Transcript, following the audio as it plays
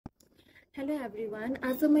Hello everyone,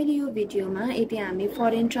 आज मैले यो भिडियोमा यदि हामी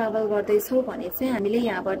फरेन ट्राभल गर्दैछौँ भने चाहिँ हामीले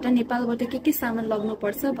यहाँबाट नेपालबाट के सामान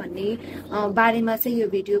लग्नुपर्छ भन्ने बारेमा चाहिँ यो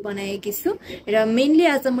भिडियो बनाएकी छु। र मेनली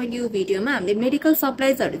आज मैले यो भिडियोमा हामीले मेडिकल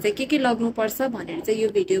सप्लाइजहरु चाहिँ के लग्नुपर्छ भनेर चाहिँ यो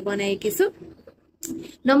भिडियो बनाएकी छु।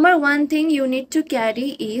 Number 1 thing you need to carry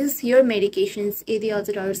is your medications. यदि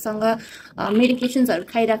हजुरहरुसँग मेडिकेशन्सहरु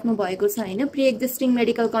खाइराख्नु भएको छ हैन, प्री एक्जिस्टिङ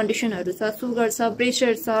मेडिकल कन्डिसनहरु छ, सुगर छ,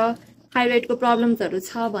 प्रेसर छ, थाइरोइडको प्रब्लम्सहरु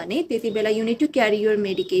छ भने त्यति बेला you need to carry your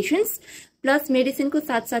medications. Plus मेडिसिनको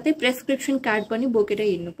साथसाथै प्रेस्क्रिप्सन कार्ड पनि बोकेर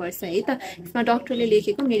हिँड्नुपर्छ है त। यसमा डाक्टरले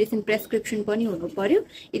लेखेको मेडिसिन प्रेस्क्रिप्सन पनि हुनु पर्यो।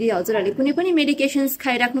 यदि हजुरहरुले कुनै पनि मेडिकेशन्स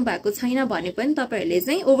खाइराख्नु भएको छैन भने पनि तपाईहरुले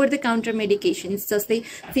चाहिँ ओभर द काउन्टर मेडिकेशन्स जस्तै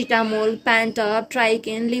सिटामोल, प्यान्टप,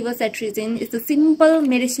 ट्राइकेन, लिभोसेट्रिजिन यस्तो सिम्पल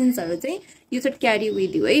मेडिसिन्सहरु चाहिँ you should carry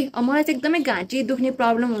with you है। मलाई चाहिँ एकदमै घाँटी दुख्ने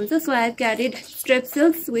प्रब्लम हुन्छ, so I have carried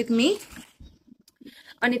Strepsils with me.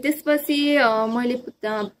 अनि त्यसपछि मैले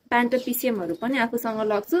प्यान्टप पिसिएमहरु पनि आफूसँग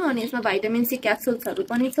लग्छु। अनि यसमा भिटामिन सी क्याप्सुल्सहरु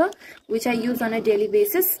पनि छ which I use on a daily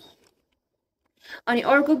basis. अनि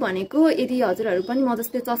अर्को भनेको यदि हजुरहरु पनि म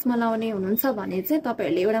जस्तै चस्मा लाउने हुनुहुन्छ भने चाहिँ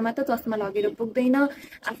तपाईहरुले एउटा मात्र चस्मा लगेर पुग्दैन।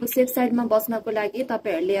 आफू सेफ साइडमा बस्नको लागि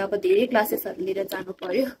तपाईहरुले अब धेरै क्लासेसहरु लिएर जानु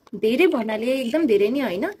पर्यो। धेरै भन्नाले एकदम धेरै नै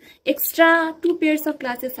हैन, एक्स्ट्रा 2 पेयर्स अफ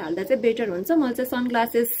क्लासेस हाल्दा चाहिँ बेटर हुन्छ। मैले चाहिँ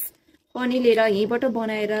सनग्लासेस पनि लिएर यहीबाट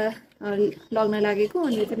बनाएर लग्न लागेको।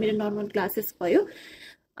 अनि यो चाहिँ मेरो नर्मल क्लासेस भयो।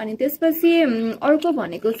 अनि त्यसपछि अर्को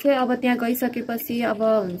भनेको चाहिँ अब त्यहाँ गइसकेपछि अब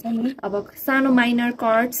हुन्छ नि, अब सानो माइनर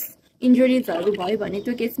कट्स इन्जुरिजहरु भयो भने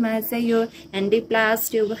त्यो केसमा चाहिँ यो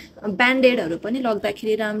ह्यान्डीप्लास्ट, यो ब्यान्डेडहरु पनि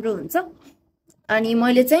लग्दाखेरि राम्रो हुन्छ। अनि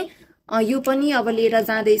मैले चाहिँ यो पनि अब लिएर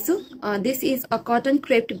जाँदैछु। This is a cotton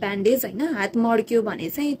क्रेप्ड bandage हैन। हात मड्क्यो भने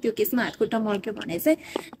चाहिँ त्यो केसमा हातखुट्टा मड्क्यो भने चाहिँ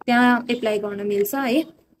त्यहाँ एप्लाई गर्न मिल्छ है।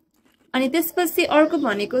 अनि त्यसपछि अर्को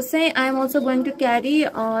भनेको चाहिँ I am also going to carry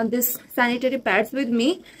this sanitary pads with me.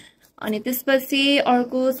 अनि त्यसपछि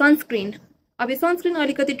अर्को सनस्क्रिन। अब यो सनस्क्रिन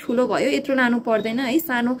अलिकति ठुलो भयो, यत्रो लानु पर्दैन है।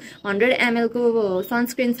 सानो 100 ml को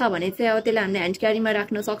सनस्क्रिन छ भने चाहिँ अब त्यसलाई हामीले ह्यान्ड क्यारीमा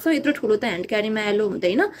राख्न सक्छौं। यत्रो ठुलो त ह्यान्ड क्यारीमा एलो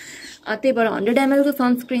हुँदैन, त्यही भएर 100 ml को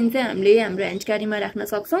सनस्क्रिन चाहिँ हामीले हाम्रो ह्यान्ड क्यारीमा राख्न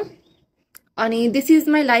सक्छौं। अनि this is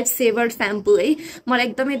my life shaver shampoo है। मलाई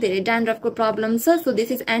एकदमै धेरै ड्यान्ड्रफको प्रब्लम छ, so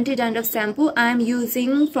this is anti dandruff shampoo I am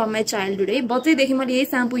using from my childhood है। बच्चैदेखि मैले यही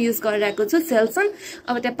स्याम्पू युज गरिरहेको छु, सेल्सन।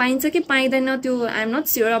 अब त्यहाँ पाइन्छ कि पाइँदैन त्यो I am not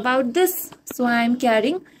sure about this, so I am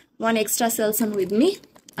carrying 1 extra Selsun with me.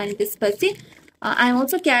 अनि त्यसपछि I am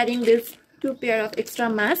also carrying this 2 pair of extra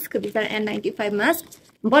mask. This are N95 mask,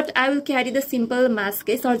 but I will carry the simple mask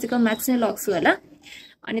है, surgical mask नै लग्छु होला।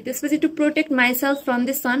 अनि त्यसपछि to protect myself from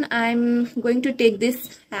the sun I am going to take this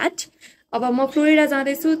ह्याट। अब म Florida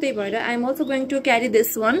जाँदैछु, त्यही भएर I am also going to carry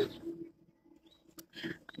this one.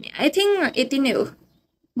 I think यति नै हो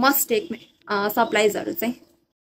मस्ट टेक सप्लाइजहरु चाहिँ।